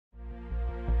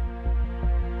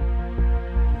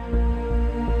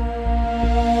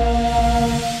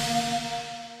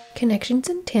Connections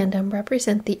in Tandem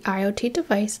represent the IoT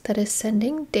device that is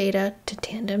sending data to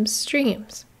Tandem's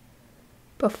streams.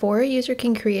 Before a user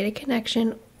can create a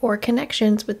connection or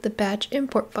connections with the batch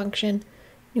import function,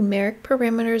 numeric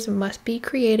parameters must be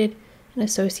created and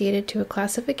associated to a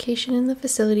classification in the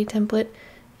facility template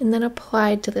and then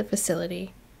applied to the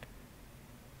facility.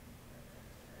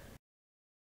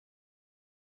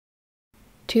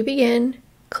 To begin,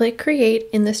 click Create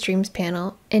in the Streams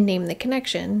panel and name the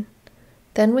connection.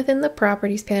 Then within the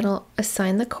Properties panel,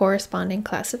 assign the corresponding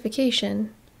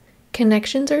classification.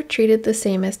 Connections are treated the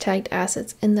same as tagged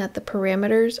assets in that the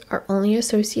parameters are only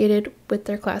associated with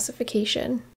their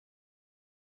classification.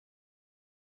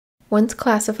 Once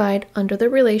classified, under the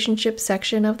Relationships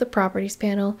section of the Properties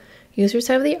panel, users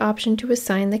have the option to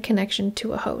assign the connection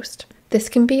to a host. This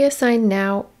can be assigned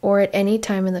now or at any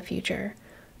time in the future.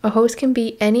 A host can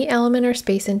be any element or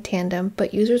space in Tandem,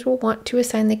 but users will want to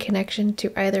assign the connection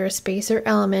to either a space or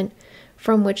element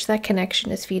from which that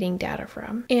connection is feeding data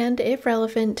from. And if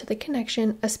relevant to the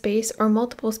connection, a space or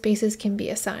multiple spaces can be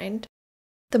assigned.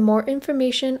 The more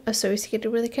information associated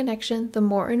with a connection, the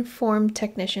more informed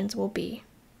technicians will be.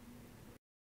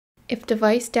 If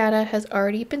device data has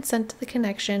already been sent to the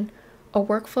connection, a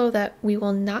workflow that we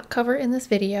will not cover in this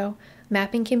video,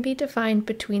 mapping can be defined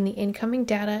between the incoming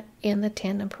data and the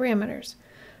Tandem parameters.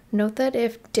 Note that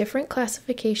if different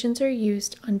classifications are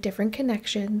used on different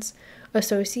connections,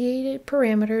 associated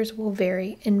parameters will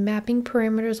vary, and mapping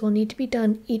parameters will need to be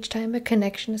done each time a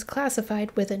connection is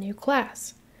classified with a new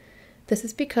class. This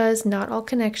is because not all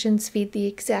connections feed the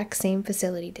exact same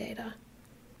facility data.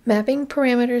 Mapping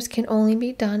parameters can only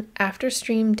be done after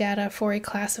stream data for a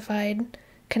classified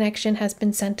connection has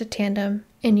been sent to Tandem,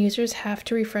 and users have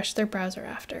to refresh their browser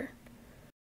after.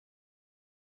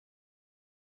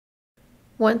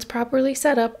 Once properly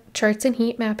set up, charts and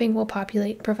heat mapping will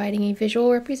populate, providing a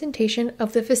visual representation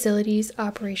of the facility's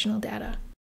operational data.